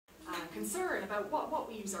concern about what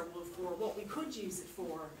we use our wool for, what we could use it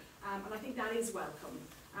for, and I think that is welcome.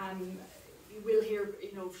 You will hear,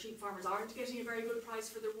 you know, sheep farmers aren't getting a very good price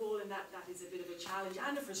for their wool, and that is a bit of a challenge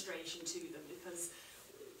and a frustration to them, because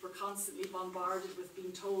we're constantly bombarded with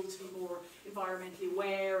being told to be more environmentally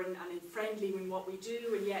aware and friendly in what we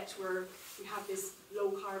do, and yet we have this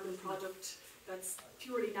low carbon product that's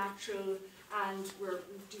purely natural, and we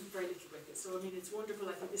do very little with it. So I mean, it's wonderful.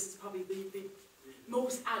 I think this is probably the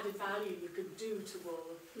most added value you could do to wool,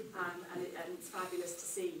 and it's fabulous to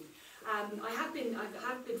see. I have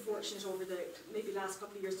been fortunate over the maybe last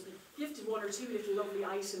couple of years to be gifted one or two little lovely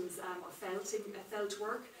items of felt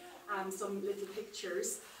work, some little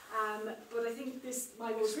pictures. But I think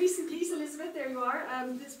my most recent piece, Elizabeth, there you are,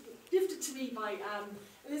 this gifted to me by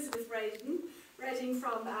Elizabeth Redding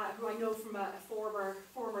from who I know from a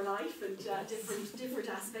former life and different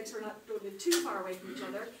aspects. Don't live too far away from each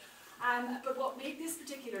other. But what made this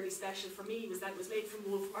particularly special for me was that it was made from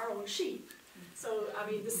wool from our own sheep. So I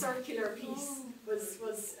mean, the circular piece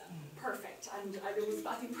was perfect, and it was,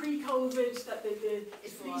 I think, pre-COVID that the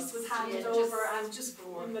fleece was handed over, and just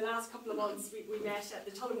in the last couple of months we met at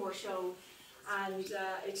the Tullamore show, and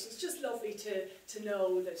it's just lovely to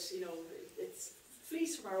know that, you know, it's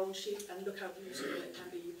fleece from our own sheep, and look how beautiful it can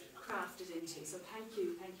be crafted into. So thank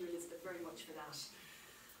you Elizabeth very much for that.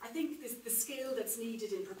 I think the skill that's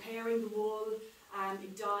needed in preparing the wool,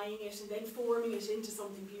 in dyeing it and then forming it into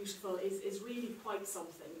something beautiful is really quite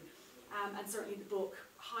something. And certainly the book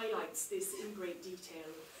highlights this in great detail.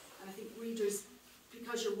 And I think readers,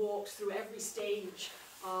 because you're walked through every stage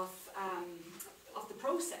of the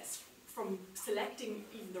process, from selecting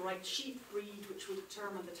even the right sheep breed, which will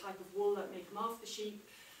determine the type of wool that may come off the sheep,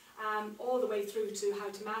 all the way through to how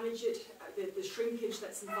to manage it, the shrinkage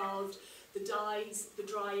that's involved, the dyes, the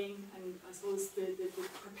drying, and I suppose the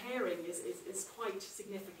preparing is quite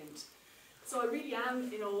significant. So I really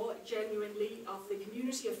am in awe, genuinely, of the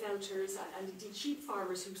community of felters and indeed sheep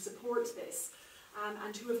farmers who support this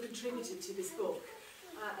and who have contributed to this book.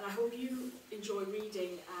 And I hope you enjoy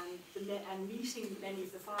reading and meeting many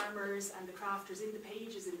of the farmers and the crafters in the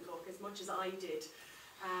pages in the book as much as I did,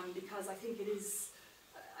 because I think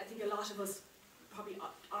a lot of us probably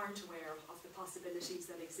aren't aware of the possibilities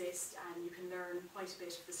that exist, and you can learn quite a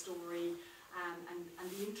bit of the story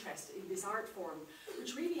and the interest in this art form,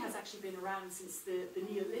 which really has actually been around since the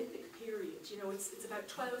Neolithic period. You know, it's about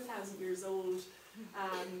 12,000 years old.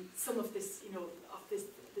 Some of this, you know, of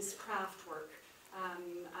this craft work,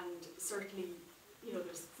 and certainly, you know,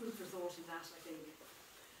 there's food for thought in that, I think.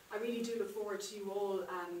 I really do look forward to you all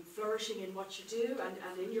flourishing in what you do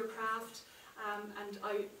and in your craft. And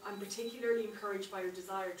I'm particularly encouraged by your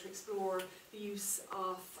desire to explore the use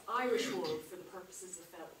of Irish wool for the purposes of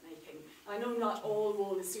felt making. I know not all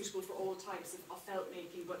wool is suitable for all types of felt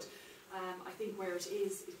making, but I think where it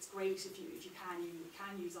is, it's great if you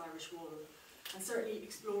can use Irish wool. And certainly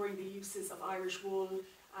exploring the uses of Irish wool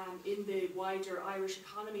in the wider Irish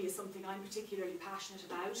economy is something I'm particularly passionate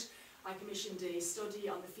about. I commissioned a study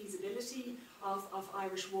on the feasibility of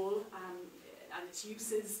Irish wool and its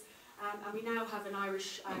uses. And we now have an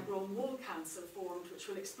Irish Grown Wool Council formed, which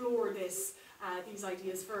will explore these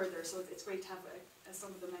ideas further. So it's great to have some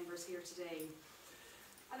of the members here today.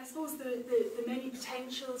 And I suppose the many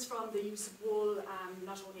potentials from the use of wool,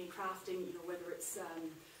 not only in crafting, you know, whether it's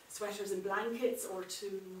sweaters and blankets or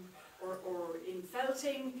in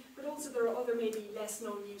felting, but also there are other maybe less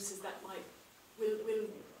known uses that will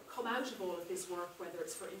come out of all of this work, whether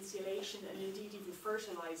it's for insulation and indeed even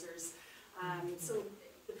fertilisers. So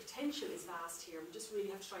the potential is vast here. We just really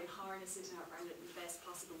have to try and harness it in the best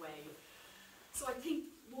possible way. So I think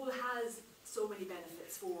wool has so many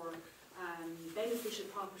benefits for beneficial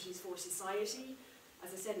properties for society.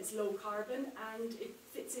 As I said, it's low carbon and it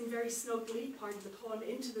fits in very snugly, pardon the pun,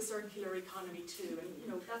 into the circular economy too. And you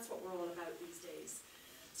know, that's what we're all about these days.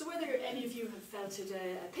 So whether any of you have felted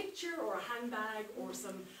a picture or a handbag or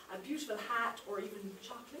a beautiful hat or even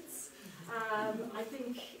chocolates, I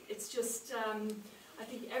think it's just I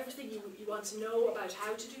think everything you want to know about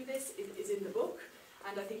how to do this is in the book,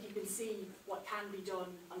 and I think you can see what can be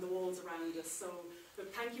done on the walls around us. So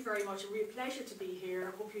look, thank you very much. A real pleasure to be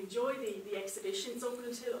here. I hope you enjoy the exhibition. It's open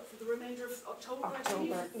until for the remainder of October, I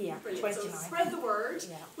believe. Yeah, 29. So spread the word.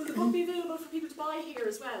 Yeah. Will the book be available for people to buy here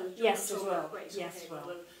as well? Yes, as well. Great. Yes, okay,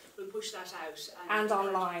 well. We'll push that out. And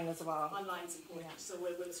online as well. Online's important. Yeah. So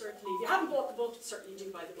we'll certainly, if you haven't bought the book, certainly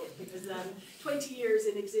do buy the book, because 20 years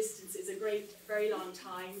in existence is a great, very long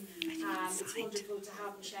time. It's wonderful to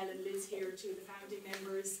have Michelle and Liz here, two of the founding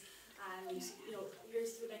members, and you know,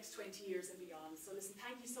 here's to the next 20 years and beyond. So listen,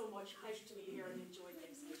 thank you so much. Pleasure to be here and enjoy the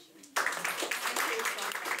exhibition.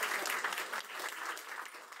 Thank you.